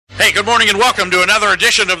Hey, good morning and welcome to another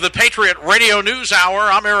edition of the Patriot Radio News Hour.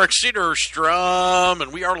 I'm Eric Cedarstrom,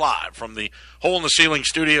 and we are live from the Hole in the Ceiling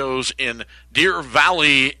Studios in Deer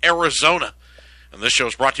Valley, Arizona. And this show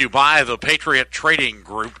is brought to you by the Patriot Trading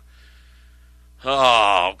Group.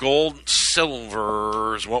 Oh, gold and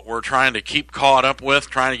silver is what we're trying to keep caught up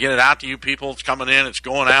with, trying to get it out to you people. It's coming in, it's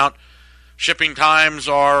going out. Shipping times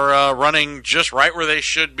are running just right where they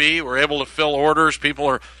should be. We're able to fill orders. People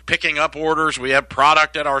are picking up orders. We have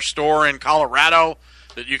product at our store in Colorado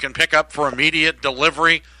that you can pick up for immediate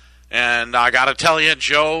delivery. And I got to tell you,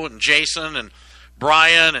 Joe and Jason and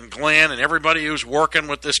Brian and Glenn and everybody who's working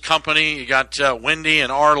with this company, you got Wendy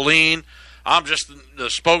and Arlene. I'm just the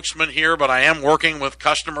spokesman here, but I am working with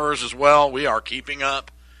customers as well. We are keeping up.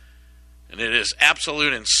 And it is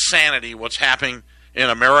absolute insanity what's happening in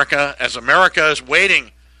America, as America is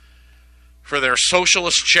waiting for their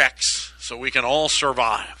socialist checks so we can all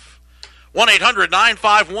survive.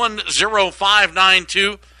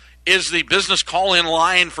 1-800-951-0592 is the business call-in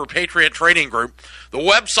line for Patriot Trading Group. The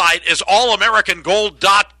website is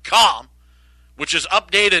allamericangold.com, which is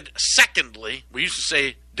updated secondly. We used to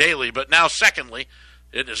say daily, but now secondly.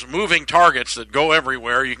 It is moving targets that go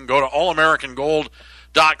everywhere. You can go to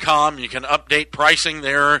allamericangold.com. You can update pricing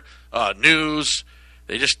there, news.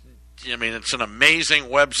 It's an amazing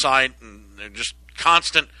website, and they're just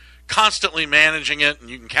constantly managing it, and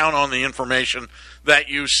you can count on the information that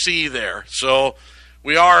you see there. So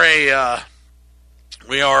we are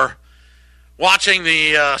watching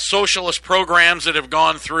the socialist programs that have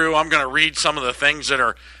gone through. I'm going to read some of the things that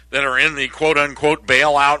are in the quote-unquote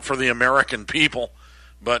bailout for the American people.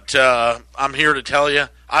 But I'm here to tell you,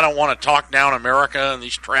 I don't want to talk down America in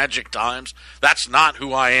these tragic times. That's not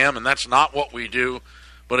who I am, and that's not what we do.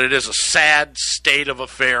 But it is a sad state of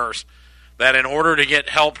affairs that in order to get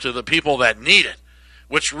help to the people that need it,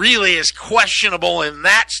 which really is questionable in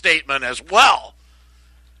that statement as well,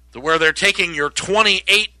 to where they're taking your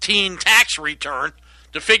 2018 tax return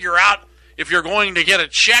to figure out if you're going to get a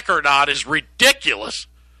check or not is ridiculous.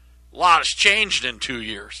 A lot has changed in 2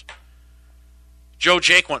 years. Joe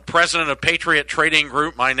Jaquint, president of Patriot Trading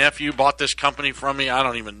Group. My nephew bought this company from me, I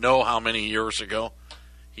don't even know how many years ago.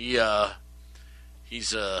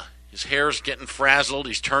 His hair's getting frazzled.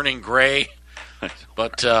 He's turning gray.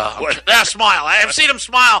 But smile. I haven't seen him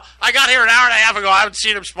smile. I got here an hour and a half ago. I haven't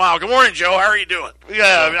seen him smile. Good morning, Joe. How are you doing?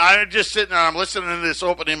 Yeah, I'm just sitting there. I'm listening to this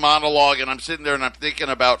opening monologue, and I'm sitting there and I'm thinking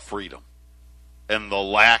about freedom and the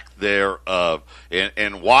lack thereof,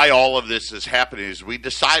 and why all of this is happening is we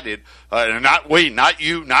decided, not we, not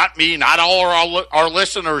you, not me, not all our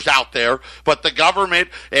listeners out there, but the government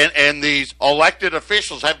and these elected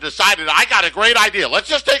officials have decided, I got a great idea. Let's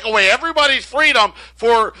just take away everybody's freedom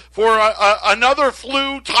for another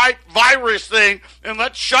flu-type virus thing, and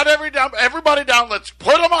let's shut everybody down. Let's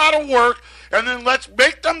put them out of work. And then let's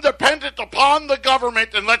make them dependent upon the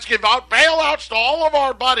government, and let's give out bailouts to all of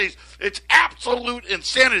our buddies. It's absolute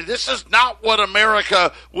insanity. This is not what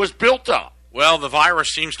America was built on. Well, the virus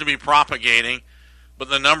seems to be propagating, but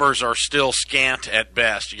the numbers are still scant at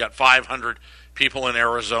best. You got 500 people in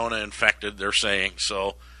Arizona infected, they're saying.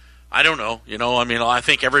 So I don't know. I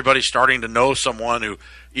think everybody's starting to know someone who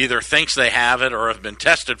either thinks they have it or have been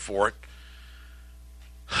tested for it.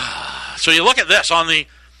 So you look at this on the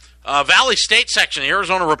Valley State section of the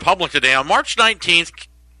Arizona Republic today. On March 19th,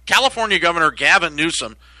 California Governor Gavin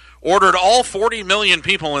Newsom ordered all 40 million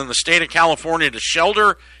people in the state of California to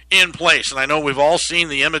shelter in place. And I know we've all seen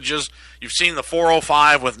the images. You've seen the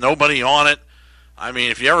 405 with nobody on it. I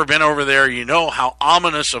mean, if you've ever been over there, you know how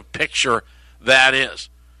ominous a picture that is.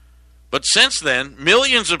 But since then,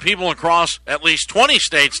 millions of people across at least 20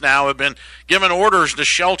 states now have been given orders to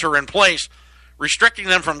shelter in place, restricting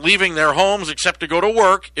them from leaving their homes except to go to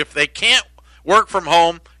work. If they can't work from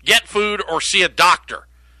home, get food, or see a doctor.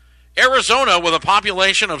 Arizona, with a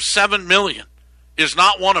population of 7 million, is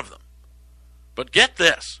not one of them. But get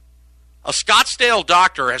this. A Scottsdale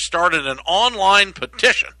doctor has started an online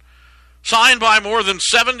petition signed by more than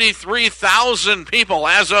 73,000 people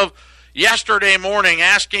as of yesterday morning,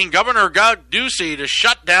 asking Governor Doug Ducey to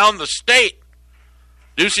shut down the state.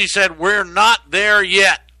 Ducey said, we're not there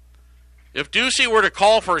yet. If Ducey were to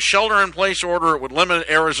call for a shelter-in-place order, it would limit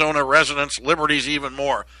Arizona residents' liberties even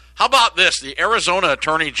more. How about this? The Arizona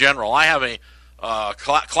Attorney General. I have a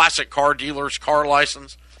classic car dealer's car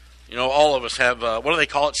license. All of us have, what do they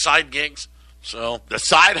call it, side gigs? So the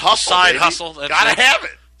side hustle. Side hustle. Got to have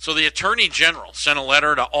it. So the Attorney General sent a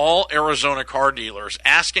letter to all Arizona car dealers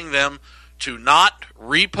asking them to not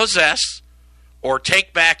repossess or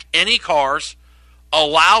take back any cars,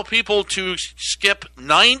 allow people to skip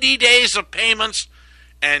 90 days of payments,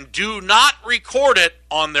 and do not record it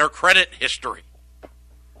on their credit history.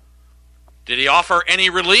 Did he offer any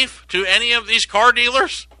relief to any of these car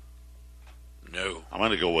dealers? No. I'm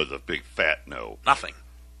going to go with a big fat no. Nothing.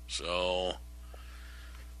 So,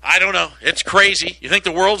 I don't know. It's crazy. You think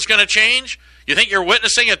the world's going to change? You think you're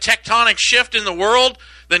witnessing a tectonic shift in the world?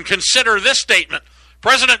 Then consider this statement.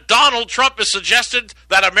 President Donald Trump has suggested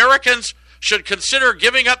that Americans should consider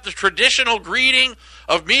giving up the traditional greeting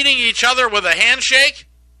of meeting each other with a handshake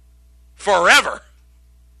forever.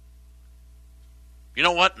 You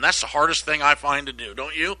know what? And that's the hardest thing I find to do,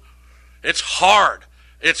 don't you? It's hard.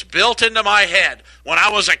 It's built into my head. When I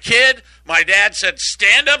was a kid, my dad said,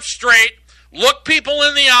 stand up straight, look people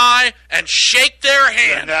in the eye, and shake their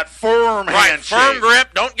hand. And that firm handshake. Firm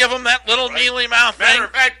grip. Don't give them that little mealy mouth thing. Matter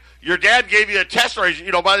of fact, your dad gave you a test raise.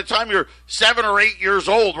 You know, by the time you're 7 or 8 years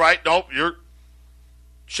old, right? Nope, you're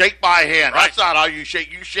shake my hand. Right. That's not how you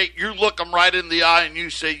shake. You look them right in the eye and you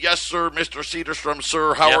say, yes, sir, Mr. Cedarstrom,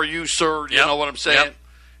 sir. How are you, sir? You know what I'm saying? Yep.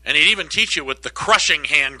 And he'd even teach you with the crushing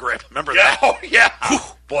hand grip. Remember Yeah, that? oh, yeah. Whew,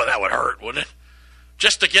 boy, that would hurt, wouldn't it?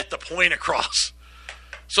 Just to get the point across.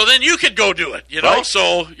 So then you could go do it, you know? Right.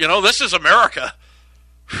 So, this is America.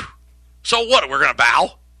 Whew. So what, we're going to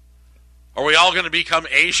bow? Are we all going to become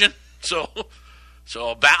Asian? So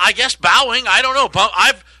I guess bowing, I don't know.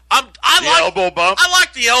 I like elbow bump. I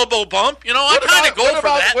like the elbow bump. I kind of go for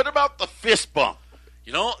that. What about the fist bump?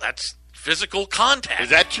 That's physical contact. Is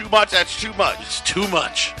that too much? That's too much. It's too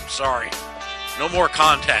much. Sorry. No more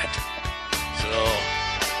contact. So,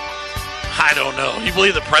 I don't know. You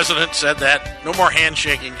believe the president said that? No more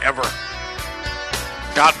handshaking ever.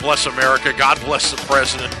 God bless America. God bless the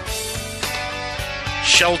president.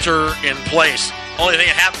 Shelter in place. Only thing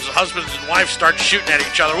that happens is husbands and wives start shooting at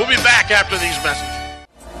each other. We'll be back after these messages.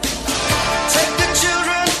 Take the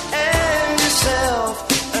children and yourself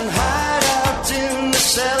and hide out in the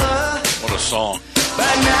cellar. What a song.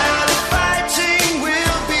 By now the fighting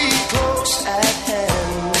will be close at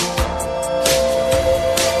hand.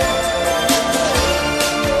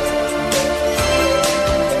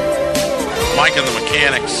 Mike and the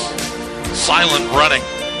Mechanics. Silent running.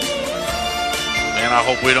 Man, I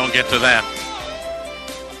hope we don't get to that.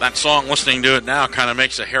 That song, listening to it now, kind of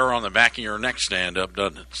makes the hair on the back of your neck stand up,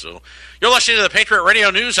 doesn't it? So, you're listening to the Patriot Radio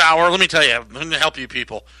News Hour. Let me tell you, let me help you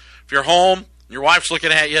people. If you're home, your wife's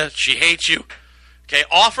looking at you, she hates you, okay,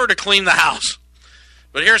 offer to clean the house.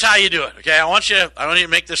 But here's how you do it, okay? I want you to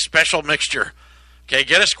make this special mixture. Okay,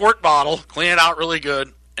 get a squirt bottle, clean it out really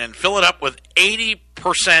good, and fill it up with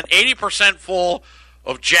 80% full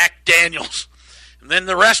of Jack Daniels. And then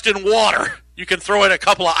the rest in water. You can throw in a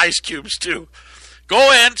couple of ice cubes, too.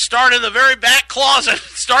 Go in, start in the very back closet,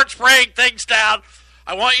 start spraying things down.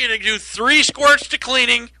 I want you to do 3 squirts to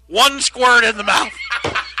cleaning, 1 squirt in the mouth.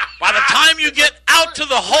 By the time you get out to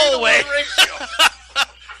the hallway,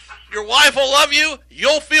 your wife will love you.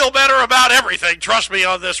 You'll feel better about everything. Trust me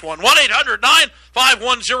on this one.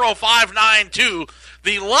 1-800-951-0592.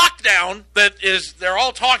 The lockdown that they're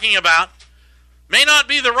all talking about may not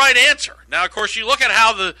be the right answer. Now, of course, you look at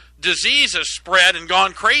how the disease has spread and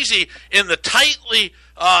gone crazy in the tightly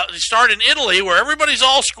start in Italy, where everybody's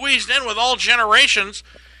all squeezed in with all generations.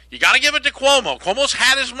 You got to give it to Cuomo. Cuomo's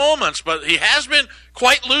had his moments, but he has been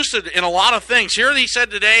quite lucid in a lot of things. Here he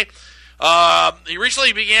said today, he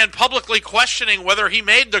recently began publicly questioning whether he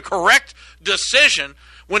made the correct decision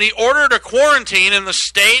when he ordered a quarantine in the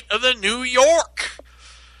state of New York.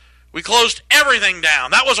 We closed everything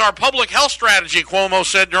down. That was our public health strategy, Cuomo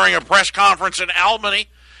said during a press conference in Albany.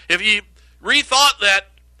 If you rethought that,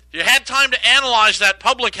 you had time to analyze that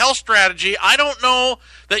public health strategy, I don't know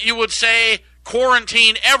that you would say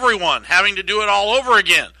quarantine everyone, having to do it all over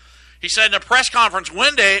again. He said in a press conference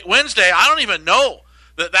Wednesday, I don't even know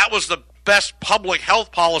that was the best public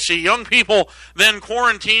health policy. Young people then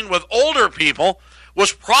quarantined with older people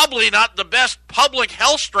was probably not the best public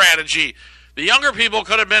health strategy. The younger people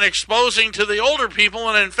could have been exposing to the older people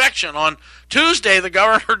an infection. On Tuesday, the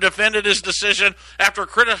governor defended his decision after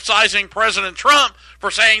criticizing President Trump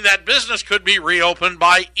for saying that business could be reopened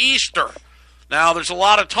by Easter. Now, there's a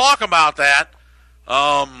lot of talk about that.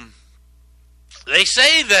 They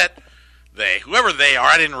say that whoever they are,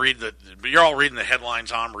 I didn't read you're all reading the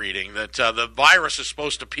headlines I'm reading, that the virus is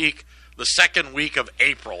supposed to peak the second week of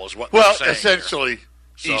April is what they're saying. Well, essentially,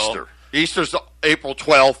 here. Easter. Easter's April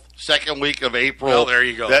 12th, second week of April. Well, there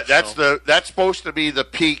you go. That's supposed to be the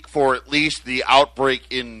peak for at least the outbreak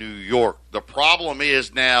in New York. The problem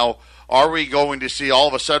is now Are we going to see, all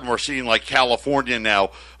of a sudden, we're seeing like California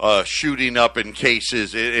now shooting up in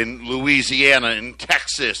cases, in Louisiana, in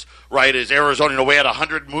Texas, right, as Arizona. We had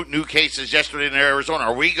 100 new cases yesterday in Arizona.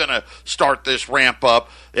 Are we going to start this ramp up?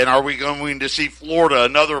 And are we going to see Florida,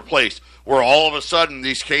 another place, where all of a sudden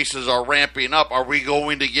these cases are ramping up? Are we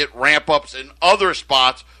going to get ramp-ups in other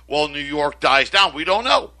spots while New York dies down? We don't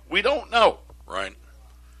know. We don't know. Right.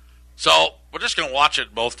 So we're just going to watch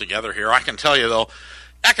it both together here. I can tell you, though,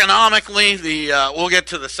 economically, we'll get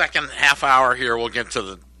to the second half hour here. We'll get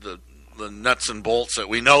to the nuts and bolts that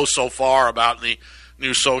we know so far about the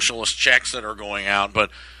new socialist checks that are going out.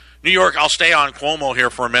 But New York, I'll stay on Cuomo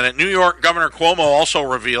here for a minute. New York Governor Cuomo also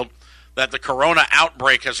revealed that the corona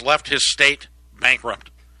outbreak has left his state bankrupt.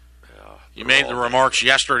 He made the remarks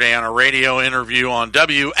yesterday on a radio interview on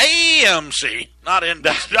WAMC, not NBC.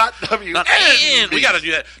 That's not WAMC. We got to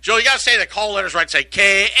do that. Joe, you got to say the call letters right. Say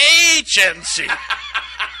KHNC.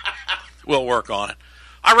 We'll work on it.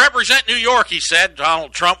 I represent New York, he said.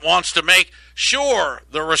 Donald Trump wants to make sure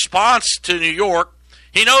the response to New York,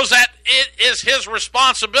 he knows that it is his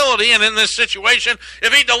responsibility, and in this situation,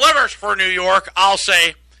 if he delivers for New York, I'll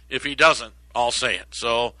say. If he doesn't, I'll say it.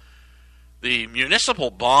 So the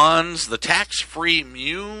municipal bonds, the tax-free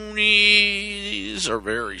munis are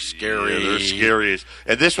very scary. Yeah, they're scary.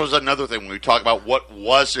 And this was another thing when we talk about what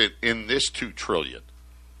wasn't in this $2 trillion.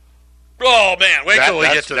 Oh, man, wait till we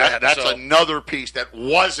get to that. That's another piece that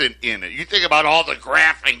wasn't in it. You think about all the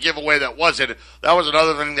graft and giveaway that was in it. That was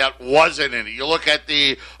another thing that wasn't in it. You look at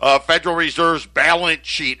the Federal Reserve's balance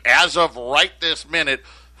sheet as of right this minute,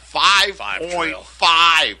 $5.5 trillion.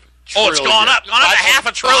 Oh, it's gone up to half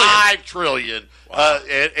a trillion. $5 trillion. Wow.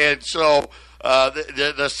 And so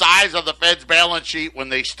the size of the Fed's balance sheet when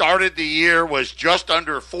they started the year was just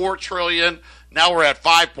under $4 trillion. Now we're at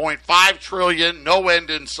 $5.5 trillion. No end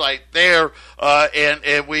in sight there.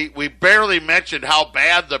 And we barely mentioned how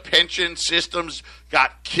bad the pension systems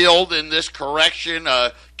got killed in this correction.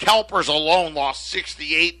 CalPERS alone lost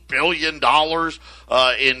 $68 billion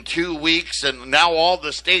in 2 weeks, and now all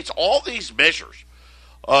the states, all these measures.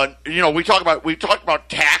 We talked about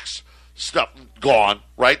tax stuff gone,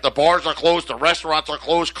 right? The bars are closed, the restaurants are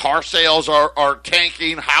closed, car sales are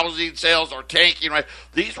tanking, housing sales are tanking, right?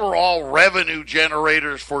 These were all revenue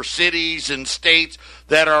generators for cities and states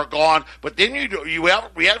that are gone. But then we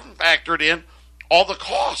haven't factored in all the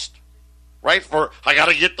cost. Right, I got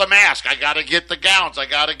to get the mask, I got to get the gowns, I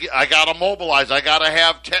got to mobilize, I got to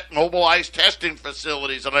have mobilized testing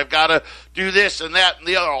facilities, and I've got to do this and that and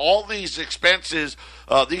the other. All these expenses,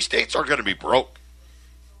 these states are going to be broke.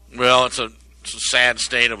 Well, it's a sad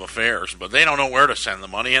state of affairs, but they don't know where to send the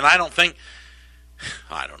money, and I don't know.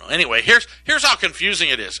 Anyway, here's how confusing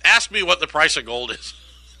it is. Ask me what the price of gold is.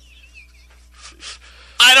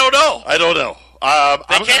 I don't know.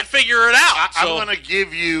 They can't figure it out. I'm going to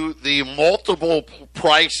give you the multiple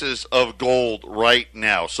prices of gold right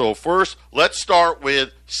now. So first, let's start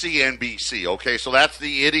with CNBC. Okay, so that's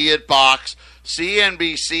the idiot box.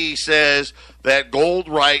 CNBC says that gold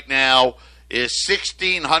right now is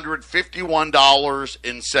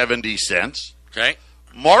 $1,651.70. Okay.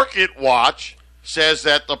 Market Watch says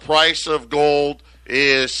that the price of gold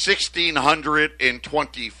is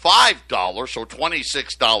 $1,625, so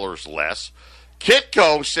 $26 less.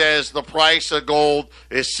 Kitco says the price of gold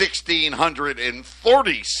is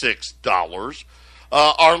 $1,636.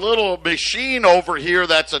 Our little machine over here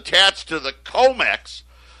that's attached to the COMEX,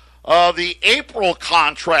 the April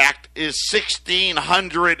contract is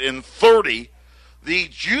 $1,630. The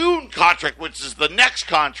June contract, which is the next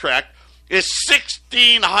contract, is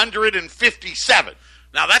 $1,657.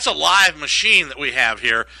 Now, that's a live machine that we have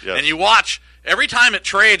here, yes. And you watch. Every time it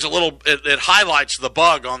trades a little, it highlights the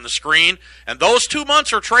bug on the screen, and those 2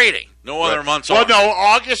 months are trading. No other months are. Well, no,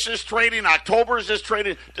 August is trading, October is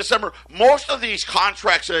trading, December. Most of these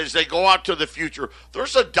contracts, as they go out to the future,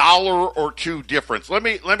 there's $1 or $2 difference. Let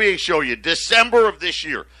me show you. December of this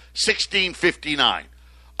year, $16.59.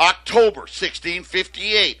 October,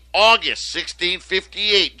 $16.58. August,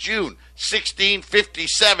 $16.58. June,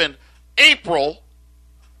 $16.57. April,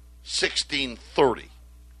 $16.30.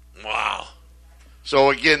 Wow.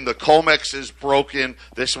 So again, the COMEX is broken.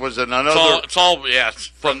 This was another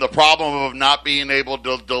from the problem of not being able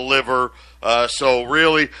to deliver. So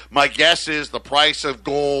really, my guess is the price of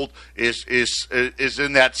gold is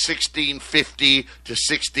in that $1,650 to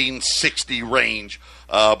 $1,660 range.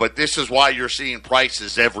 But this is why you're seeing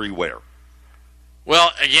prices everywhere.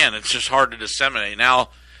 Well, again, it's just hard to disseminate. Now,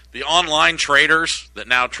 the online traders that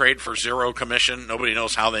now trade for zero commission, nobody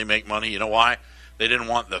knows how they make money. You know why? They don't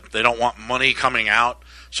want money coming out.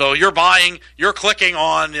 So you're clicking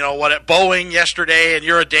on, at Boeing yesterday, and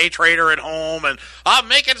you're a day trader at home, and I'm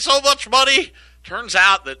making so much money. Turns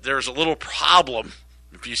out that there's a little problem.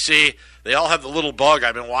 If you see, they all have the little bug.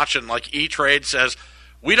 I've been watching, like E-Trade says,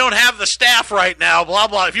 we don't have the staff right now, blah,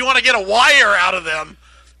 blah. If you want to get a wire out of them,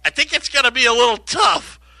 I think it's going to be a little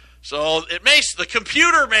tough. So the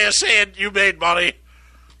computer may have said you made money.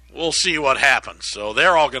 We'll see what happens. So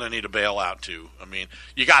they're all going to need a bailout too. I mean,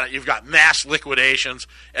 you've got mass liquidations.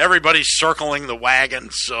 Everybody's circling the wagon.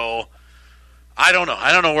 So I don't know.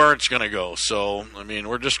 I don't know where it's going to go. So, I mean,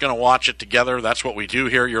 we're just going to watch it together. That's what we do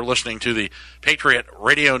here. You're listening to the Patriot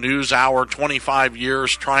Radio News Hour, 25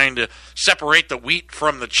 years trying to separate the wheat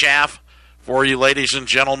from the chaff for you, ladies and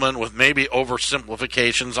gentlemen, with maybe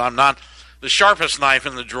oversimplifications. I'm not the sharpest knife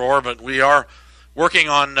in the drawer, but we are working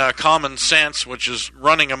on common sense, which is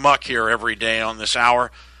running amok here every day on this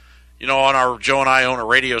hour. Joe and I own a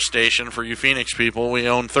radio station for you Phoenix people. We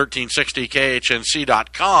own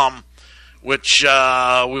 1360khnc.com, which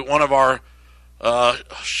one of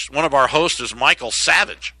our hosts is Michael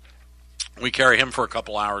Savage. We carry him for a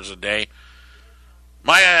couple hours a day.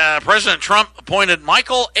 President Trump appointed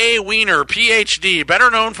Michael A. Weiner, Ph.D., better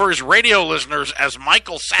known for his radio listeners as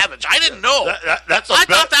Michael Savage. I didn't know. I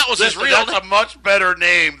thought that was his real name. That's a much better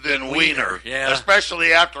name than Weiner. Yeah.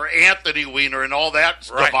 Especially after Anthony Weiner and all that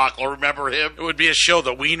debacle. Remember him? It would be a show,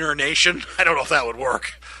 The Weiner Nation. I don't know if that would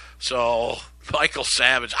work. So, Michael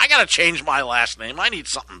Savage. I got to change my last name. I need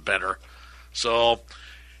something better. So,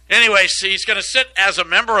 anyway, he's going to sit as a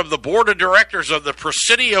member of the board of directors of the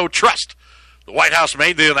Presidio Trust. The White House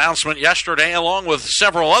made the announcement yesterday, along with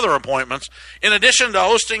several other appointments, in addition to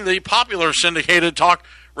hosting the popular syndicated talk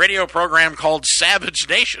radio program called Savage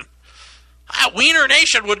Nation. Weiner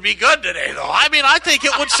Nation would be good today, though. I mean, I think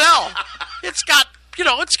it would sell. It's got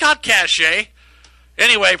cachet.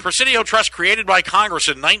 Anyway, Presidio Trust, created by Congress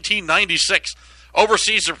in 1996,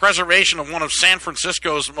 oversees the preservation of one of San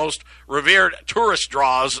Francisco's most revered tourist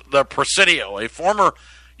draws, the Presidio, a former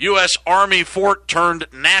U.S. Army fort turned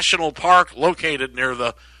national park located near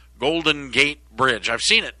the Golden Gate Bridge. I've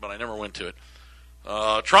seen it, but I never went to it.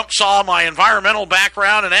 Trump saw my environmental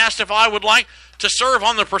background and asked if I would like to serve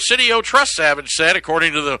on the Presidio Trust, Savage said,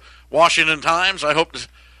 according to the Washington Times. I hope to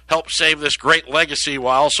help save this great legacy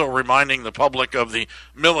while also reminding the public of the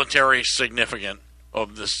military significance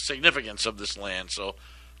of this land. So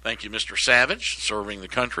thank you, Mr. Savage, serving the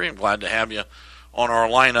country. I'm glad to have you on our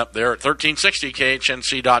lineup there at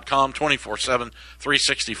 1360khnc.com, 24/7,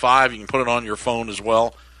 365. You can put it on your phone as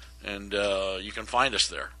well, and you can find us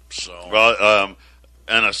there. So, well,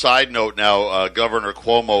 and a side note now, Governor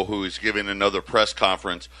Cuomo, who is giving another press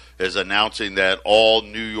conference, is announcing that all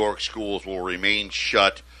New York schools will remain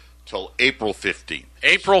shut till April 15th.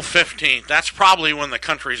 April 15th. That's probably when the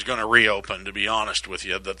country's going to reopen, to be honest with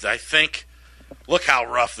you. But I think, look how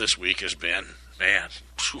rough this week has been. Man.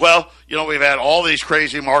 Well, we've had all these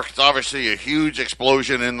crazy markets, obviously a huge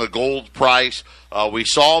explosion in the gold price. We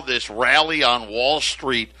saw this rally on Wall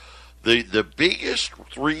Street, the biggest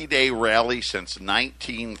 3-day rally since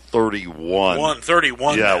 1931.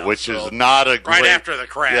 131. Yeah, now, which is not a great... Right after the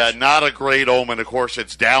crash. Yeah, not a great omen. Of course,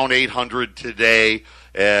 it's down 800 today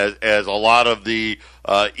as a lot of the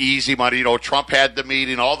easy money. Trump had the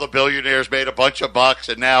meeting. All the billionaires made a bunch of bucks,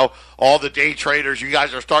 and now all the day traders, you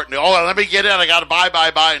guys are starting to, let me get in. I got to buy.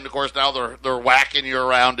 And, of course, now they're whacking you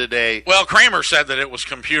around today. Well, Kramer said that it was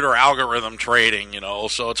computer algorithm trading,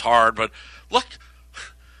 so it's hard. But, look,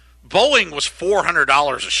 Boeing was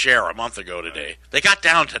 $400 a share a month ago today. They got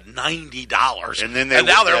down to $90. And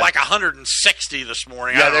now they're like $160 this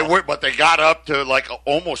morning. Yeah, but they got up to like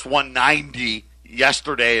almost $190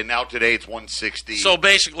 yesterday, and now today it's $160. So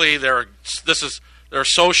basically, they're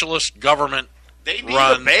socialist government. They need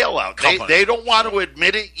a bailout. They don't want to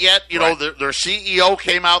admit it yet. Right. Their CEO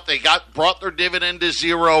came out. They brought their dividend to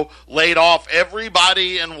zero, laid off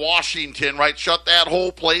everybody in Washington. Right, shut that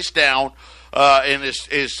whole place down. And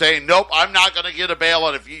is saying, nope, I'm not going to get a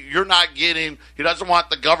bailout. If you're not getting, he doesn't want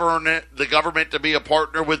the government to be a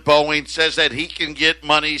partner with Boeing. Says that he can get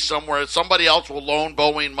money somewhere. Somebody else will loan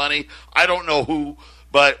Boeing money. I don't know who,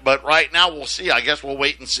 but right now we'll see. I guess we'll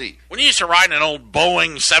wait and see. When you used to ride an old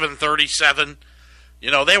Boeing 737,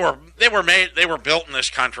 they were built in this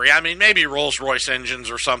country. I mean, maybe Rolls-Royce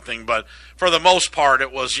engines or something, but for the most part,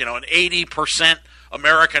 it was an 80%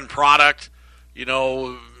 American product.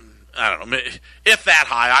 I don't know, if that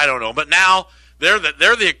high, I don't know. But now they're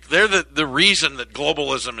the reason that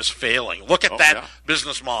globalism is failing. Look at that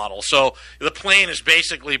business model. So the plane is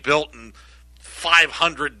basically built in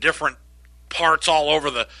 500 different parts all over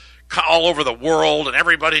the all over the world, and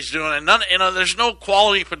everybody's doing it. None, there's no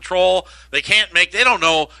quality control. They don't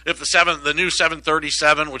know if the new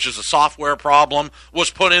 737, which is a software problem, was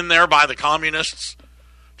put in there by the communists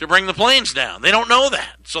to bring the planes down. They don't know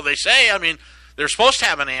that. So they say, they're supposed to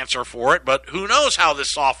have an answer for it, but who knows how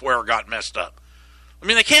this software got messed up.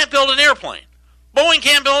 They can't build an airplane. Boeing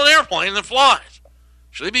can't build an airplane that flies.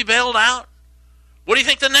 Should they be bailed out? What do you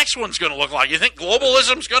think the next one's going to look like? You think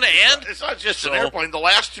globalism's going to end? It's not just an airplane. The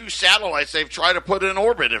last 2 satellites they've tried to put in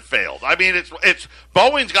orbit have failed. It's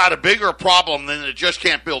Boeing's got a bigger problem than it just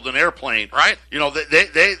can't build an airplane. Right.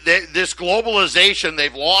 This globalization,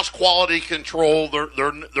 they've lost quality control.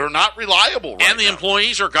 They're not reliable right now. And the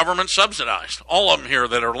employees are government subsidized. All of them here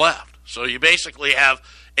that are left. So you basically have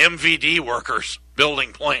MVD workers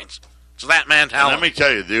building planes. It's that mentality. And let me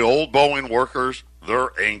tell you, the old Boeing workers,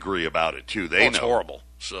 they're angry about it, too. They know. It's horrible.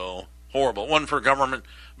 So, horrible. One for government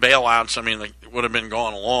bailouts, they would have been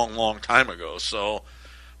gone a long, long time ago. So,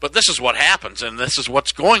 but this is what happens, and this is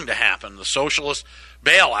what's going to happen, the socialist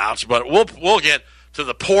bailouts. But we'll get to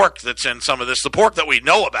the pork that's in some of this, the pork that we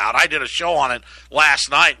know about. I did a show on it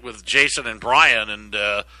last night with Jason and Brian, and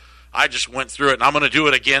I just went through it, and I'm going to do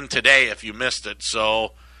it again today if you missed it.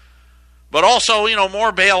 So, but also,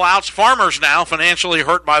 more bailouts. Farmers now financially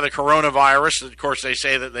hurt by the coronavirus. Of course, they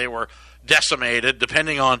say that they were decimated,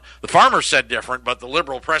 depending on, the farmers said different, but the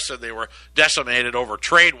liberal press said they were decimated over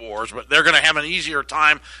trade wars. But they're going to have an easier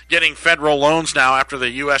time getting federal loans now after the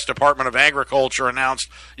U.S. Department of Agriculture announced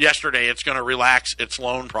yesterday it's going to relax its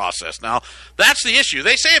loan process. Now, that's the issue.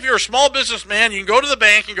 They say if you're a small businessman, you can go to the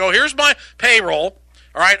bank and go, here's my payroll.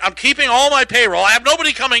 All right, I'm keeping all my payroll. I have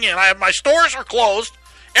nobody coming in. My stores are closed.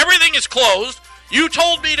 Everything is closed. You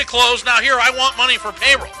told me to close. Now here, I want money for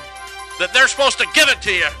payroll. That they're supposed to give it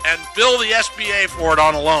to you and bill the SBA for it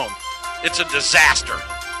on a loan. It's a disaster.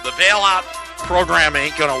 The bailout program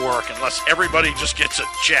ain't going to work unless everybody just gets a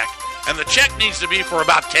check. And the check needs to be for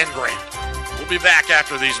about $10,000. We'll be back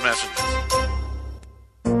after these messages.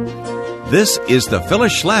 This is the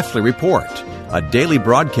Phyllis Schlafly Report, a daily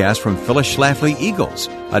broadcast from Phyllis Schlafly Eagles,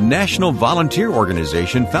 a national volunteer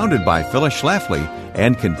organization founded by Phyllis Schlafly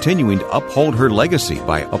and continuing to uphold her legacy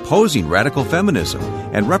by opposing radical feminism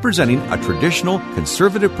and representing a traditional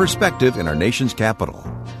conservative perspective in our nation's capital.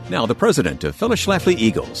 Now, the president of Phyllis Schlafly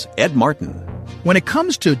Eagles, Ed Martin. When it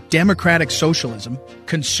comes to democratic socialism,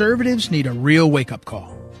 conservatives need a real wake-up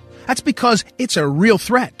call. That's because it's a real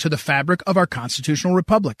threat to the fabric of our constitutional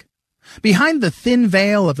republic. Behind the thin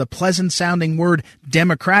veil of the pleasant-sounding word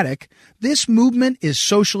democratic, this movement is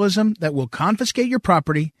socialism that will confiscate your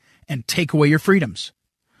property and take away your freedoms.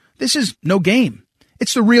 This is no game.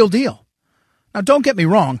 It's the real deal. Now, don't get me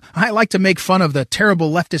wrong. I like to make fun of the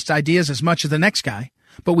terrible leftist ideas as much as the next guy,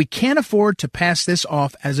 but we can't afford to pass this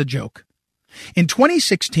off as a joke. In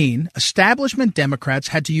 2016, establishment Democrats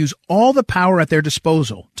had to use all the power at their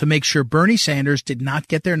disposal to make sure Bernie Sanders did not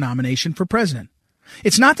get their nomination for president.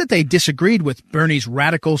 It's not that they disagreed with Bernie's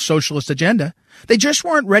radical socialist agenda. They just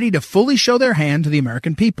weren't ready to fully show their hand to the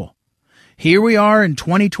American people. Here we are in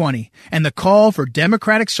 2020, and the call for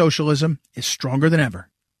democratic socialism is stronger than ever.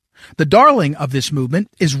 The darling of this movement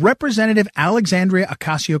is Representative Alexandria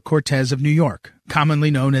Ocasio-Cortez of New York,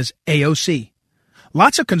 commonly known as AOC.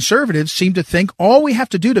 Lots of conservatives seem to think all we have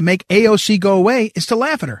to do to make AOC go away is to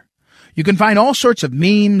laugh at her. You can find all sorts of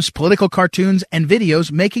memes, political cartoons, and videos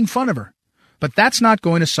making fun of her. But that's not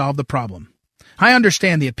going to solve the problem. I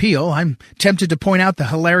understand the appeal. I'm tempted to point out the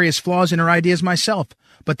hilarious flaws in her ideas myself,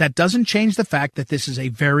 but that doesn't change the fact that this is a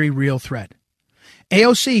very real threat.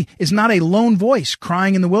 AOC is not a lone voice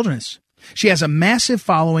crying in the wilderness. She has a massive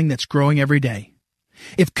following that's growing every day.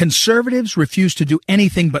 If conservatives refuse to do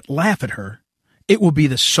anything but laugh at her, it will be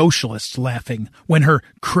the socialists laughing when her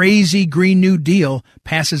crazy Green New Deal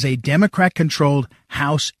passes a Democrat-controlled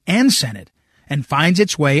House and Senate and finds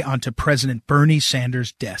its way onto President Bernie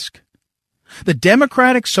Sanders' desk. The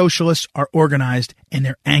Democratic Socialists are organized and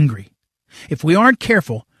they're angry. If we aren't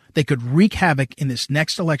careful, they could wreak havoc in this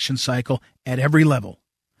next election cycle at every level.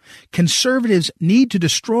 Conservatives need to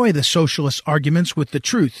destroy the socialist arguments with the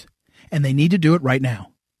truth, and they need to do it right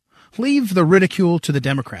now. Leave the ridicule to the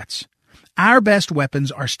Democrats. Our best weapons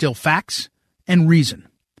are still facts and reason.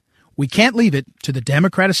 We can't leave it to the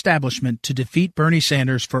Democrat establishment to defeat Bernie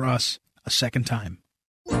Sanders for us a second time.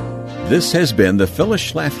 This has been the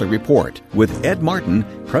Phyllis Schlafly Report with Ed Martin,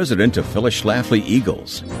 president of Phyllis Schlafly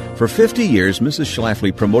Eagles. For 50 years, Mrs.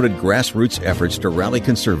 Schlafly promoted grassroots efforts to rally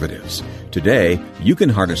conservatives. Today, you can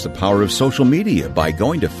harness the power of social media by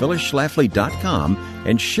going to phyllisschlafly.com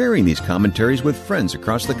and sharing these commentaries with friends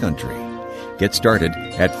across the country. Get started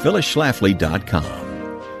at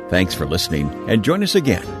phyllisschlafly.com. Thanks for listening, and join us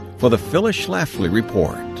again for the Phyllis Schlafly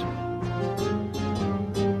Report.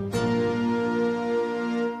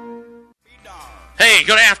 Hey,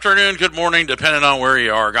 good afternoon, good morning, depending on where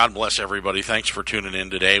you are. God bless everybody. Thanks for tuning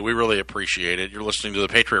in today. We really appreciate it. You're listening to the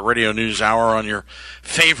Patriot Radio News Hour on your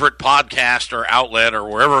favorite podcast or outlet or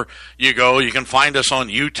wherever you go. You can find us on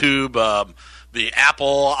YouTube, the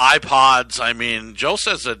Apple iPods. I mean, Joe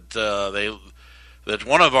says that that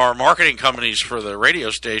one of our marketing companies for the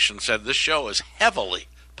radio station said this show is heavily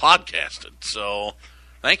podcasted. So,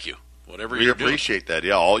 thank you. Whatever you do. We appreciate that.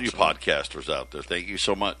 Yeah, all you podcasters out there. Thank you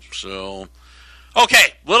so much. So,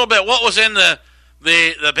 okay, a little bit. What was in the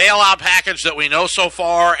bailout package that we know so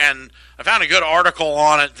far? And I found a good article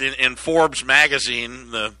on it in Forbes magazine,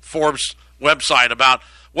 the Forbes website, about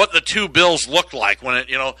what the two bills looked like when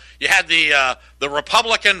you had the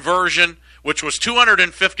Republican version, which was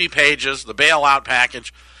 250 pages, the bailout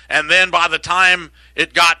package, and then by the time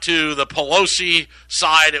it got to the Pelosi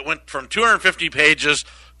side, it went from 250 pages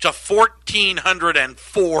to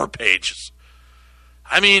 1,404 pages.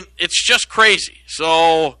 I mean, it's just crazy.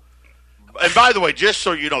 So, and by the way, just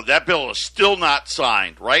so you know, that bill is still not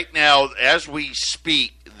signed. Right now, as we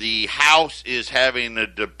speak, the House is having a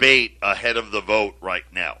debate ahead of the vote right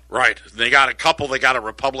now. Right. They got a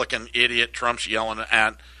Republican idiot Trump's yelling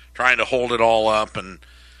at, trying to hold it all up. And,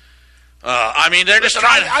 I mean, they're just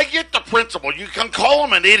trying I get the principle. You can call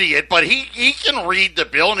him an idiot, but he can read the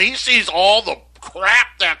bill, and he sees all the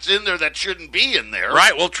crap that's in there that shouldn't be in there.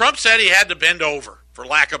 Right. Well, Trump said he had to bend over, for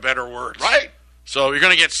lack of better words. Right. So you're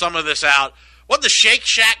going to get some of this out. What the Shake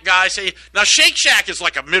Shack guy say? Now, Shake Shack is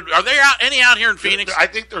like are there any out here in Phoenix? I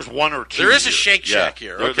think there's one or two. There is here. a Shake Shack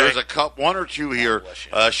here. Okay. There's one or two here.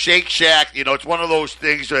 Shake Shack, it's one of those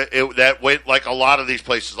things that went like a lot of these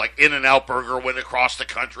places, like In-N-Out Burger went across the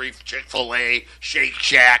country, Chick-fil-A, Shake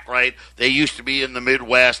Shack, right? They used to be in the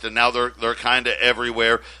Midwest, and now they're kind of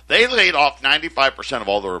everywhere. They laid off 95% of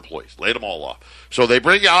all their employees, laid them all off. So they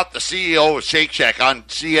bring out the CEO of Shake Shack on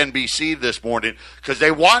CNBC this morning because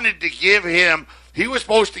they wanted to give him – he was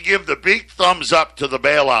supposed to give the big thumbs up to the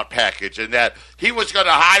bailout package and that he was going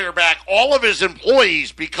to hire back all of his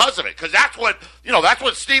employees because of it. Because that's what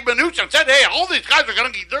Steve Mnuchin said. Hey, all these guys they're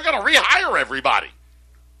going to rehire everybody.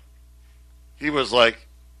 He was like,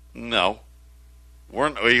 no.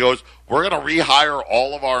 He goes, we're going to rehire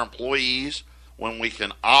all of our employees when we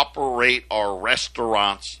can operate our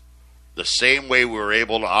restaurants the same way we were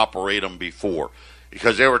able to operate them before.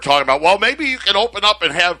 Because they were talking about, well, maybe you can open up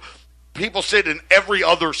and have people sit in every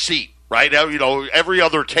other seat, right? Every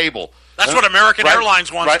other table. That's what American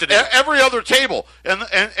Airlines wants to do. Every other table. And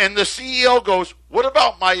the CEO goes, what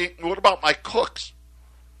about my cooks?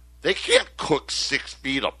 They can't cook 6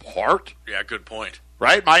 feet apart. Yeah, good point.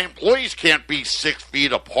 Right? My employees can't be 6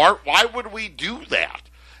 feet apart. Why would we do that?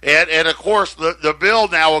 And of course, the bill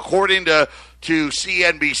now, according to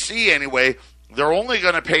CNBC anyway, they're only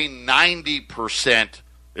going to pay 90%.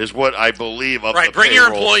 Is what I believe of right. The Bring payroll.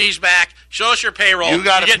 Your employees back. Show us your payroll. You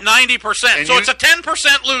get 90%. So it's a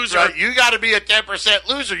 10% loser. Right, you got to be a 10%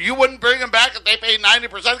 loser. You wouldn't bring them back if they paid 90%.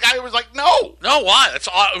 The guy was like, no. No, why? That's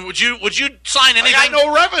would you sign anything? I got no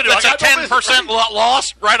revenue. That's a 10%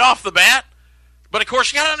 loss right off the bat. But of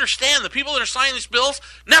course, you got to understand the people that are signing these bills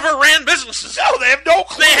never ran businesses. No, they have no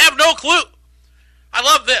clue. They have no clue. I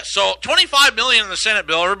love this. So $25 million in the Senate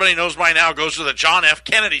bill, everybody knows by now, goes to the John F.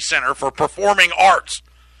 Kennedy Center for Performing Arts.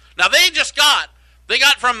 Now they got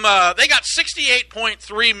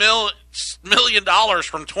 $68.3 million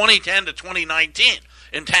from 2010 to 2019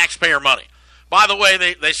 in taxpayer money. By the way,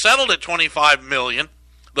 they settled at $25 million.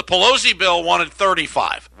 The Pelosi bill wanted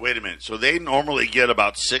 $35. Wait a minute. So they normally get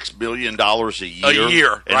about $6 billion a year. A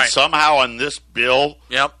year, and right? somehow on this bill,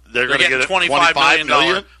 yep, they're going to get a $25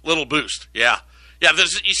 million little boost. Yeah. Yeah,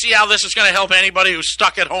 you see how this is going to help anybody who's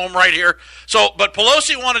stuck at home right here? But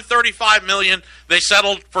Pelosi wanted $35 million. They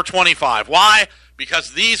settled for $25. Why?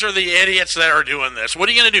 Because these are the idiots that are doing this. What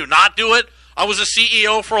are you going to do? Not do it? I was a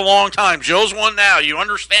CEO for a long time. Joe's one now. You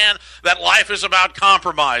understand that life is about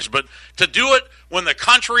compromise. But to do it when the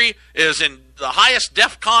country is in the highest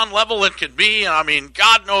DEFCON level it could be, I mean,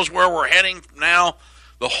 God knows where we're heading now.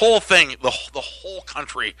 The whole thing, the whole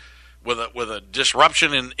country with a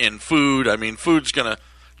disruption in food. I mean, food's going to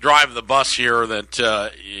drive the bus here that I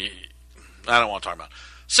don't want to talk about.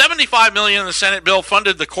 $75 million in the Senate bill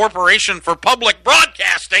funded the Corporation for Public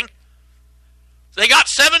Broadcasting. They got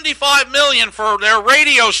 $75 million for their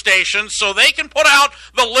radio stations so they can put out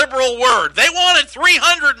the liberal word. They wanted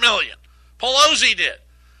 $300 million. Pelosi did.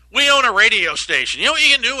 We own a radio station. You know what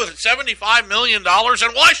you can do with $75 million?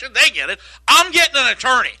 And why should they get it? I'm getting an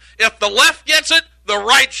attorney. If the left gets it, the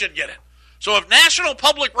right should get it. So if National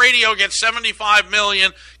Public Radio gets $75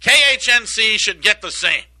 million, KHNC should get the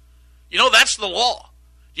same. You know, that's the law.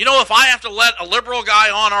 You know, if I have to let a liberal guy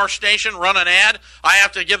on our station run an ad, I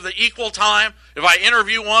have to give the equal time. If I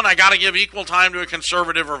interview one, I got to give equal time to a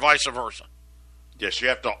conservative or vice versa. Yes, you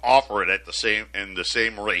have to offer it at the same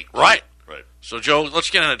rate. Right. Right. So, Joe, let's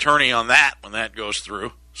get an attorney on that when that goes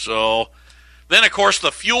through. So, then, of course,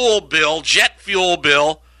 the fuel bill, jet fuel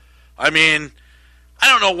bill. I mean, I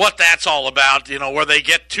don't know what that's all about, you know, where they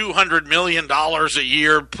get $200 million a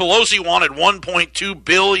year. Pelosi wanted $1.2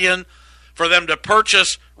 billion for them to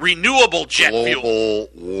purchase renewable jet fuel. Global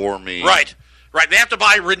warming. Right. They have to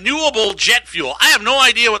buy renewable jet fuel. I have no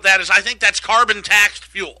idea what that is. I think that's carbon-taxed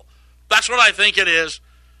fuel. That's what I think it is.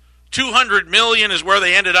 $200 million is where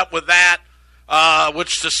they ended up with that,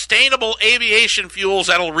 which sustainable aviation fuels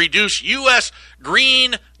that'll reduce U.S.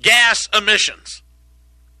 green gas emissions.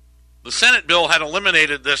 The Senate bill had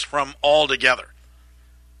eliminated this from altogether.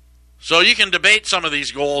 So you can debate some of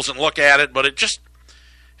these goals and look at it, but it just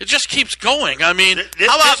keeps going. I mean,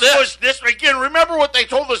 how about this? Again, remember what they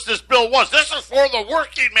told us this bill was. This is for the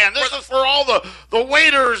working man. This is for all the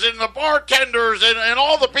waiters and the bartenders and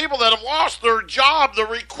all the people that have lost their job, the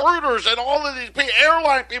recruiters and all of these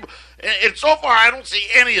airline people. And so far, I don't see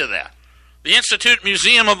any of that. The Institute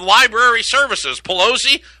Museum of Library Services.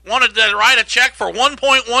 Pelosi wanted to write a check for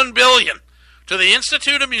 $1.1 billion to the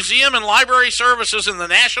Institute of Museum and Library Services and the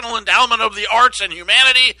National Endowment of the Arts and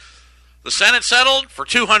Humanity. The Senate settled for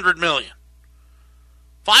 $200 million.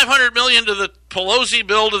 $500 million to the Pelosi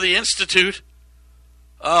bill to the Institute.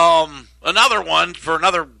 Another one for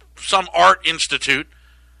some art institute.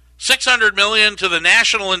 $600 million to the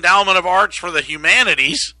National Endowment of Arts for the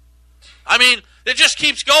Humanities. I mean, it just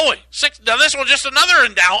keeps going. Now this one, just another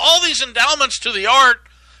endowment. All these endowments to the art.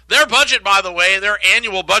 Their budget, by the way, their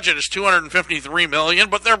annual budget is $253 million,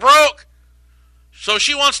 but they're broke. So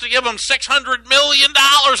she wants to give them $600 million.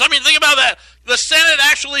 I mean, think about that. The Senate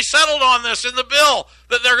actually settled on this in the bill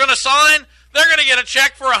that they're going to sign. They're going to get a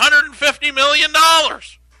check for $150 million.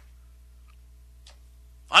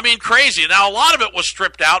 I mean, crazy. Now, a lot of it was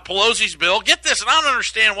stripped out. Pelosi's bill. Get this, and I don't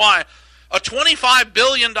understand why. A $25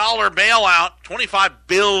 billion bailout, $25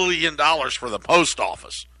 billion for the post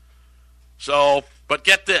office. So, but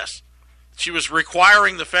get this. She was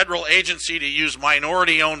requiring the federal agency to use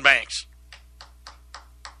minority-owned banks.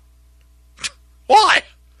 Why?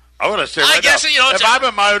 I want to say right now, if I'm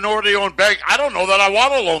a minority-owned bank, I don't know that I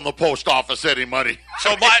want to loan the post office any money. So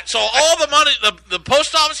all the money, the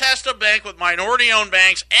post office has to bank with minority-owned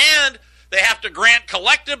banks, and they have to grant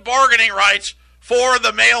collective bargaining rights for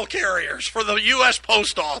the mail carriers, for the U.S.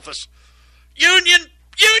 Post Office. Union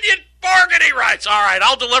bargaining rights. All right,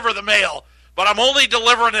 I'll deliver the mail, but I'm only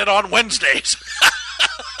delivering it on Wednesdays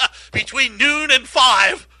between noon and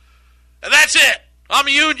 5, and that's it. I'm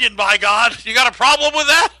a union, by God. You got a problem with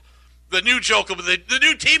that? The new joke of the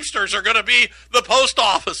new Teamsters are going to be the post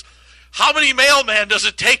office. How many mailmen does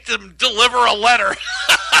it take to deliver a letter?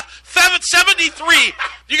 73.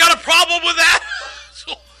 You got a problem with that?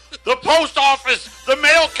 The post office, the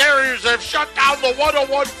mail carriers have shut down the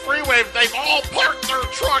 101 freeway. They've all parked their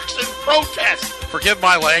trucks in protest. Forgive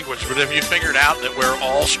my language, but have you figured out that we're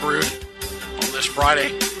all screwed on this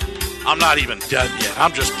Friday? I'm not even done yet.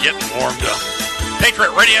 I'm just getting warmed up.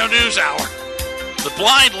 Patriot Radio News Hour. The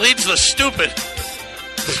blind leads the stupid.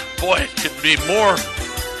 Boy, it could be more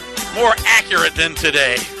accurate than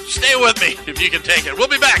today. Stay with me if you can take it. We'll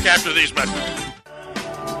be back after these messages.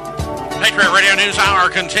 Patriot Radio News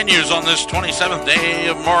Hour continues on this 27th day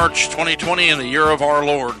of March 2020 in the year of our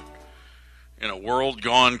Lord. In a world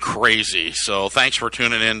gone crazy. So thanks for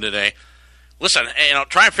tuning in today. Listen,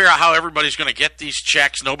 try and figure out how everybody's going to get these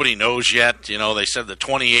checks. Nobody knows yet. They said the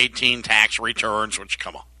 2018 tax returns, which,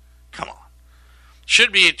 come on.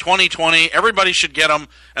 Should be 2020. Everybody should get them,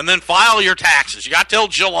 and then file your taxes. You got till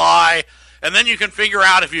July, and then you can figure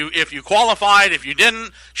out if you qualified, if you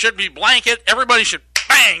didn't. Should be blanket. Everybody should,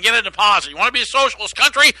 bang, get a deposit. You want to be a socialist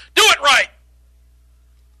country? Do it right.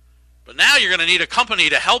 But now you're going to need a company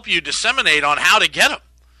to help you disseminate on how to get them.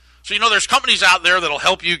 So, there's companies out there that'll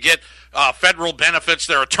help you get federal benefits.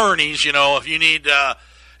 They're attorneys, if you need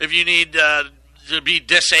to be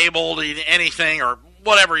disabled, anything or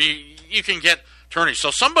whatever, you can get attorneys.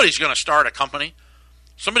 So somebody's going to start a company.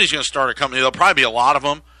 There'll probably be a lot of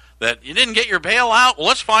them that you didn't get your bailout. Well,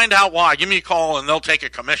 let's find out why. Give me a call and they'll take a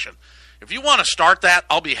commission. If you want to start that,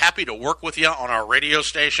 I'll be happy to work with you on our radio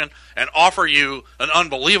station and offer you an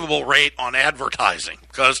unbelievable rate on advertising.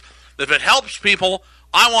 Because if it helps people,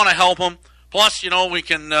 I want to help them. Plus, we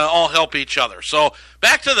can all help each other. So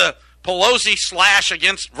back to the Pelosi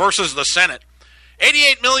 / versus the Senate.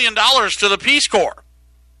 $88 million to the Peace Corps,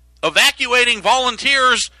 evacuating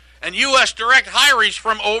volunteers and U.S. direct hirees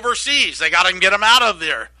from overseas. They got to get them out of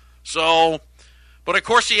there. So, but of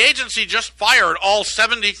course, the agency just fired all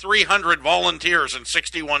 7,300 volunteers in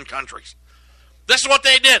 61 countries. This is what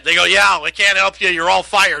they did. They go, yeah, we can't help you. You're all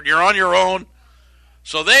fired. You're on your own.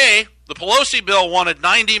 So the Pelosi bill wanted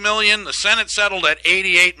 $90 million. The Senate settled at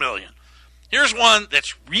 $88 million. Here's one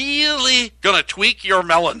that's really going to tweak your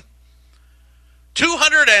melon.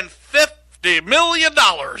 $250 million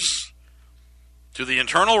to the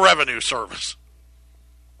Internal Revenue Service.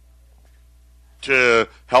 To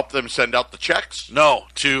help them send out the checks? No,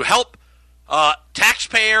 to help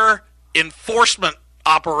taxpayer enforcement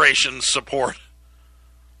operations support.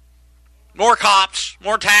 More cops,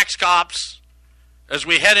 more tax cops, as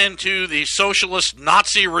we head into the socialist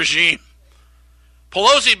Nazi regime.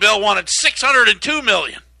 Pelosi bill wanted $602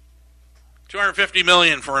 million. $250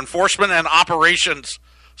 million for enforcement and operations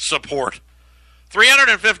support.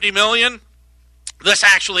 $350 million. They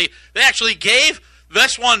actually gave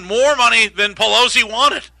this one more money than Pelosi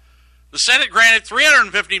wanted. The Senate granted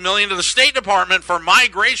 $350 million to the State Department for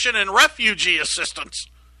migration and refugee assistance.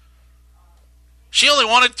 She only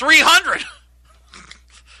wanted $300.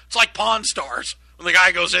 It's like Pawn Stars. When the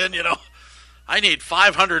guy goes in, I need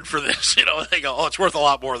 $500 for this. They go, oh, it's worth a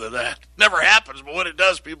lot more than that. Never happens, but when it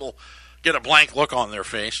does, people get a blank look on their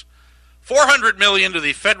face. $400 million to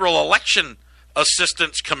the Federal Election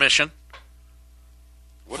Assistance Commission.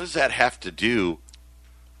 What does that have to do?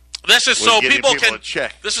 This is so people can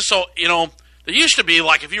check. This is so there used to be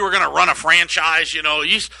like if you were going to run a franchise, and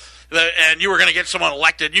you were going to get someone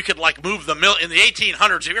elected, you could like move the mill in the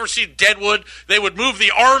 1800s. Have you ever seen Deadwood? They would move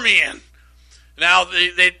the army in. Now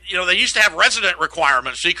they used to have resident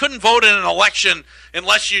requirements, so you couldn't vote in an election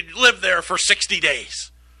unless you lived there for 60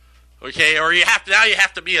 days. Okay, or you have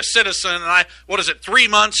to be a citizen. And 3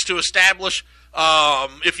 months to establish?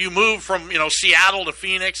 If you move from Seattle to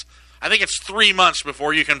Phoenix, I think it's 3 months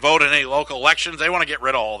before you can vote in any local elections. They want to get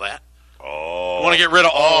rid of all that. Oh, they want to get rid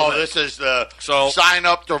of all of it. This is the sign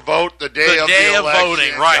up to vote the day of the election.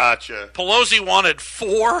 Voting, right? Gotcha. Pelosi wanted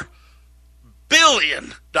 $4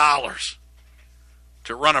 billion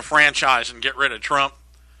to run a franchise and get rid of Trump.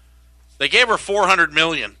 They gave her $400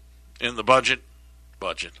 million in the budget.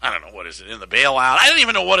 I don't know what is it in the bailout. I don't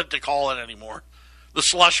even know what to call it anymore. The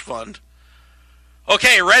slush fund.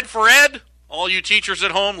 Okay, Red for Ed. All you teachers at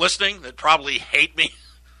home listening that probably hate me.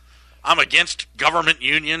 I'm against government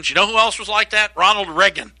unions. You know who else was like that? Ronald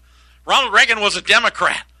Reagan. Ronald Reagan was a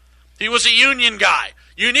Democrat. He was a union guy.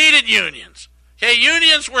 You needed unions. Okay,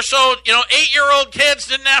 unions were so, 8-year-old kids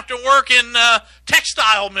didn't have to work in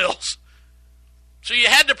textile mills. So you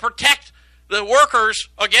had to protect the workers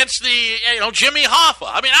against the, Jimmy Hoffa.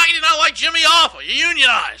 I mean, how can you not like Jimmy Hoffa? You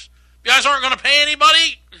unionize. You guys aren't going to pay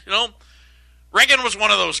anybody? Reagan was one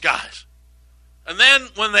of those guys. And then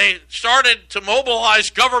when they started to mobilize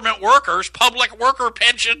government workers, public worker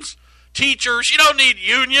pensions, teachers, you don't need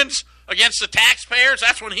unions against the taxpayers.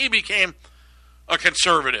 That's when he became a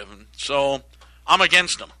conservative. And so I'm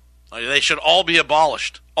against them. They should all be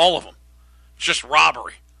abolished, all of them. It's just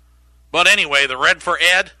robbery. But anyway, the Red for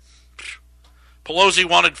Ed, Pelosi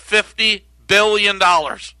wanted $50 billion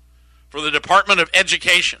for the Department of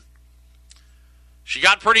Education. She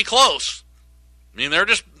got pretty close. I mean, they're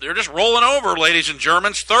just rolling over, ladies and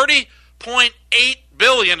Germans. $30.8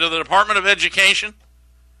 billion to the Department of Education.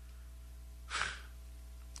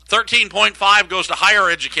 13.5 goes to higher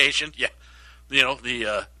education. Yeah,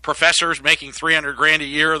 the professors making $300,000 a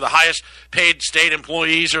year. The highest paid state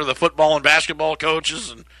employees are the football and basketball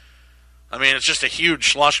coaches, and I mean, it's just a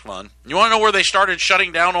huge slush fund. You want to know where they started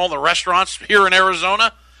shutting down all the restaurants here in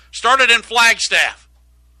Arizona? Started in Flagstaff.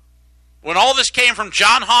 When all this came from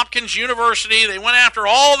Johns Hopkins University, they went after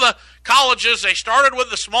all the colleges. They started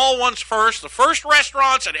with the small ones first. The first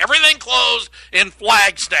restaurants and everything closed in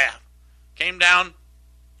Flagstaff. Came down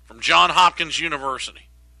from Johns Hopkins University.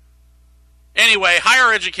 Anyway,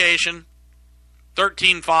 higher education,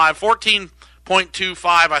 14.25,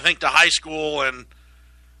 I think, to high school, and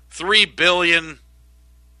 $3 billion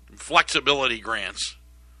flexibility grants.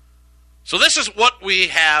 So this is what we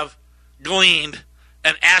have gleaned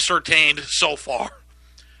and ascertained so far.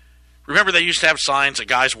 Remember, they used to have signs of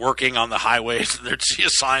guys working on the highways, and they'd see a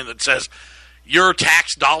sign that says, "Your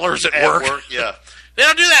tax dollars at work." Yeah. They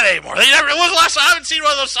don't do that anymore. When was the last time? I haven't seen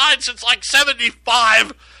one of those signs since like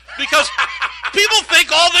 75, because people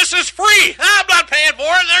think all this is free. I'm not paying for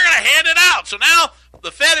it. They're going to hand it out. So now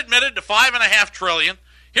the Fed admitted to $5.5 trillion.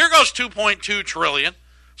 Here goes $2.2 trillion.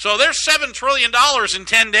 So there's $7 trillion in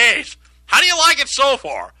 10 days. How do you like it so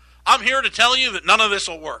far? I'm here to tell you that none of this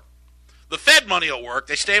will work. The Fed money will work.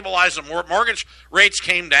 They stabilized the mortgage rates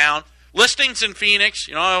came down. Listings in Phoenix,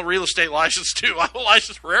 real estate license too. I have a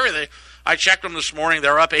license for everything. I checked them this morning.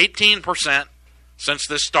 They're up 18% since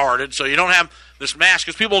this started. So you don't have this mass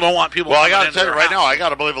because people don't want people. Well, I got to tell you right now, I got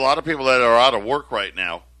to believe a lot of people that are out of work right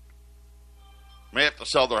now may have to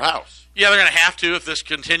sell their house. Yeah, they're going to have to if this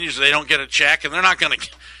continues. They don't get a check, and they're not going to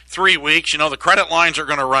 3 weeks. The credit lines are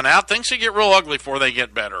going to run out. Things will get real ugly before they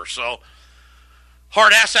get better. So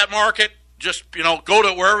hard asset market. Just, go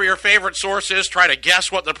to wherever your favorite source is. Try to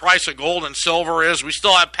guess what the price of gold and silver is. We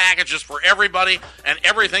still have packages for everybody, and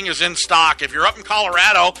everything is in stock. If you're up in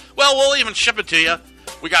Colorado, well, we'll even ship it to you.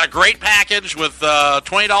 We got a great package with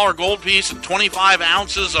 $20 gold piece and 25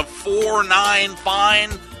 ounces of 4.9 fine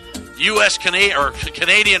U.S.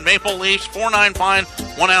 Canadian maple leafs, 4.9 fine,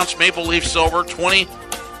 1 ounce maple leaf silver,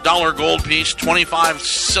 $20 gold piece, 25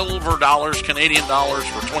 silver dollars, Canadian dollars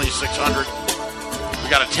for $2,600. We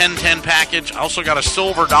got a 10-10 package. I also got a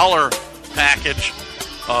silver dollar package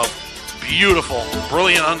of beautiful,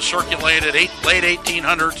 brilliant, uncirculated, late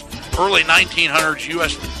 1800s, early 1900s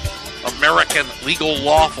U.S. American legal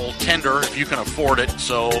lawful tender if you can afford it.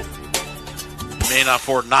 So you may not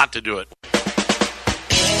afford not to do it.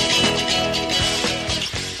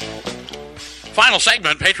 Final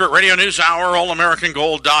segment, Patriot Radio News Hour,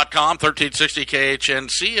 allamericangold.com, 1360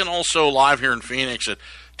 KHNC, and also live here in Phoenix at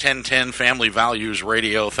 1010 Family Values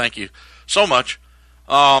Radio. Thank you so much.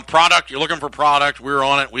 Product, you're looking for product. We're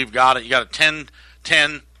on it. We've got it. You got a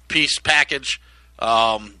 10-piece package.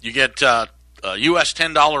 You get a U.S.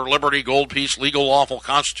 $10 Liberty gold piece, legal, lawful,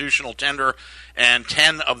 constitutional tender, and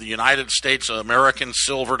 10 of the United States American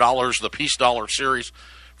silver dollars, the Peace Dollar series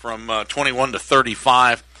from 21 to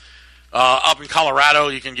 35. Up in Colorado,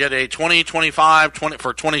 you can get a 20 for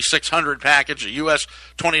 $2,600 package, a U.S.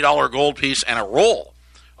 $20 gold piece, and a roll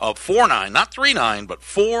of 4.9, not 3.9, but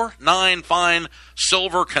 4.9 fine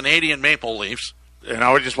silver Canadian maple leafs. And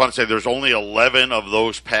I would just want to say there's only 11 of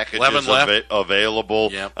those packages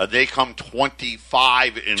available. Yep. They come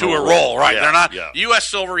 25 in to a roll, right? Yeah, They're not. Yeah. U.S.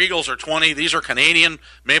 Silver Eagles are 20. These are Canadian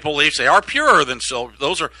maple leafs. They are purer than silver.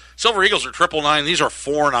 Those are Silver Eagles are 999. These are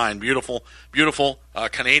 4.9. Beautiful, beautiful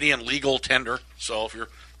Canadian legal tender. So if you're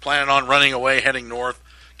planning on running away, heading north,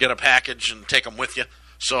 get a package and take them with you.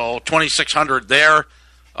 So $2,600 there.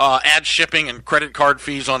 Add shipping and credit card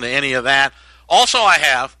fees onto any of that. Also, I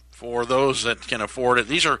have, for those that can afford it,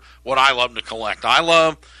 these are what I love to collect. I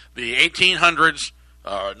love the 1800s,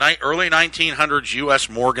 early 1900s U.S.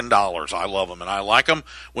 Morgan dollars. I love them, and I like them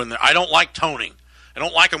when I don't like toning. I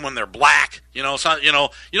don't like them when they're black. It's not, you know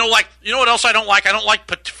what else I don't like? I don't like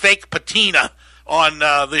fake patina on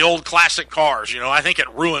the old classic cars. I think it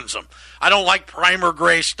ruins them. I don't like primer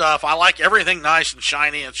gray stuff. I like everything nice and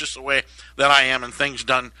shiny. It's just the way that I am, and things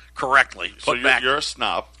done correctly. So you're a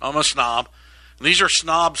snob. I'm a snob. These are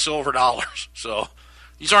snob silver dollars, so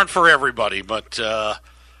these aren't for everybody. But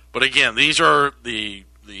again, these are the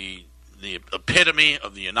epitome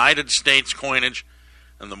of the United States coinage,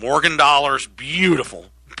 and the Morgan dollars, beautiful,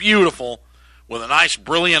 beautiful, with a nice,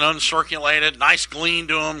 brilliant, uncirculated, nice gleam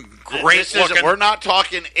to them, great looking. We're not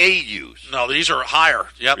talking AUs. No, these are higher.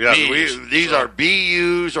 Yep, yeah, BUs. These are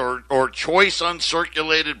BUs or choice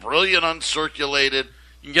uncirculated, brilliant uncirculated.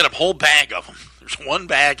 You can get a whole bag of them. There's one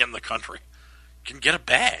bag in the country. You can get a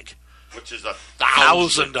bag, which is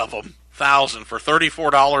 1,000 of them, 1,000 for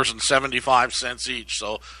 $34.75 each.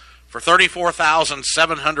 So for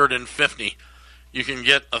 $34,750, you can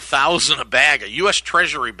get 1,000 a bag, a U.S.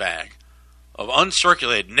 Treasury bag of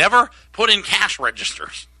uncirculated, never put in cash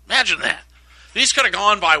registers. Imagine that. These could have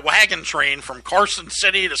gone by wagon train from Carson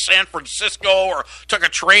City to San Francisco, or took a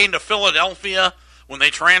train to Philadelphia when they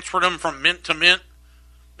transferred them from mint to mint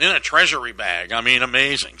in a Treasury bag. I mean,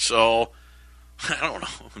 amazing. So I don't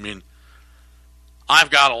know. I mean, I've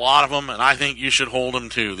got a lot of them, and I think you should hold them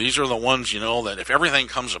too. These are the ones, that if everything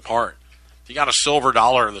comes apart, if you got a silver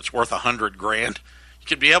dollar that's worth $100,000, you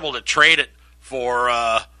could be able to trade it for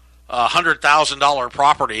a $100,000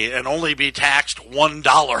 property and only be taxed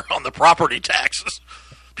 $1 on the property taxes.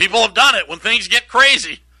 People have done it when things get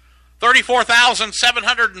crazy.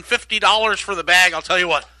 $34,750 for the bag. I'll tell you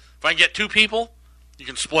what, if I can get two people, you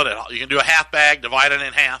can split it. You can do a half bag, divide it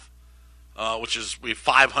in half. Which is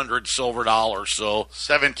 500 silver dollars, so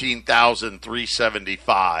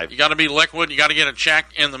 $17,375. You got to be liquid. You got to get a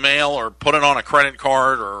check in the mail or put it on a credit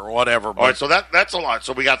card or whatever. All right, so that's a lot.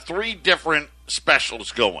 So we got three different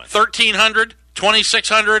specials going: $1,300,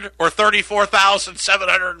 $2,600, or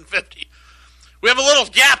 $34,750. We have a little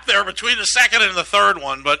gap there between the second and the third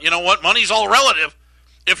one, but you know what? Money's all relative.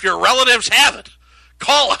 If your relatives have it,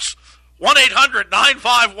 call us.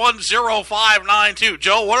 1-800-951-0592.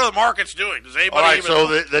 Joe, what are the markets doing? Does anybody All right, even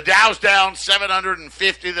so the Dow's down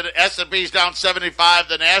 750, the S&P's down 75,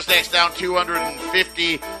 the Nasdaq's down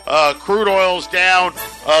 250, crude oil's down,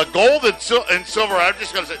 gold and silver, I'm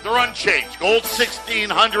just going to say, they're unchanged. Gold's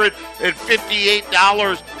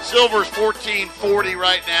 $1,658, silver's $1,440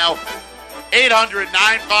 right now.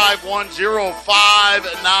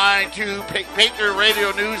 800-951-0592. Patriot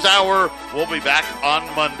Radio News Hour. We'll be back on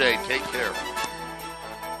Monday. Take care.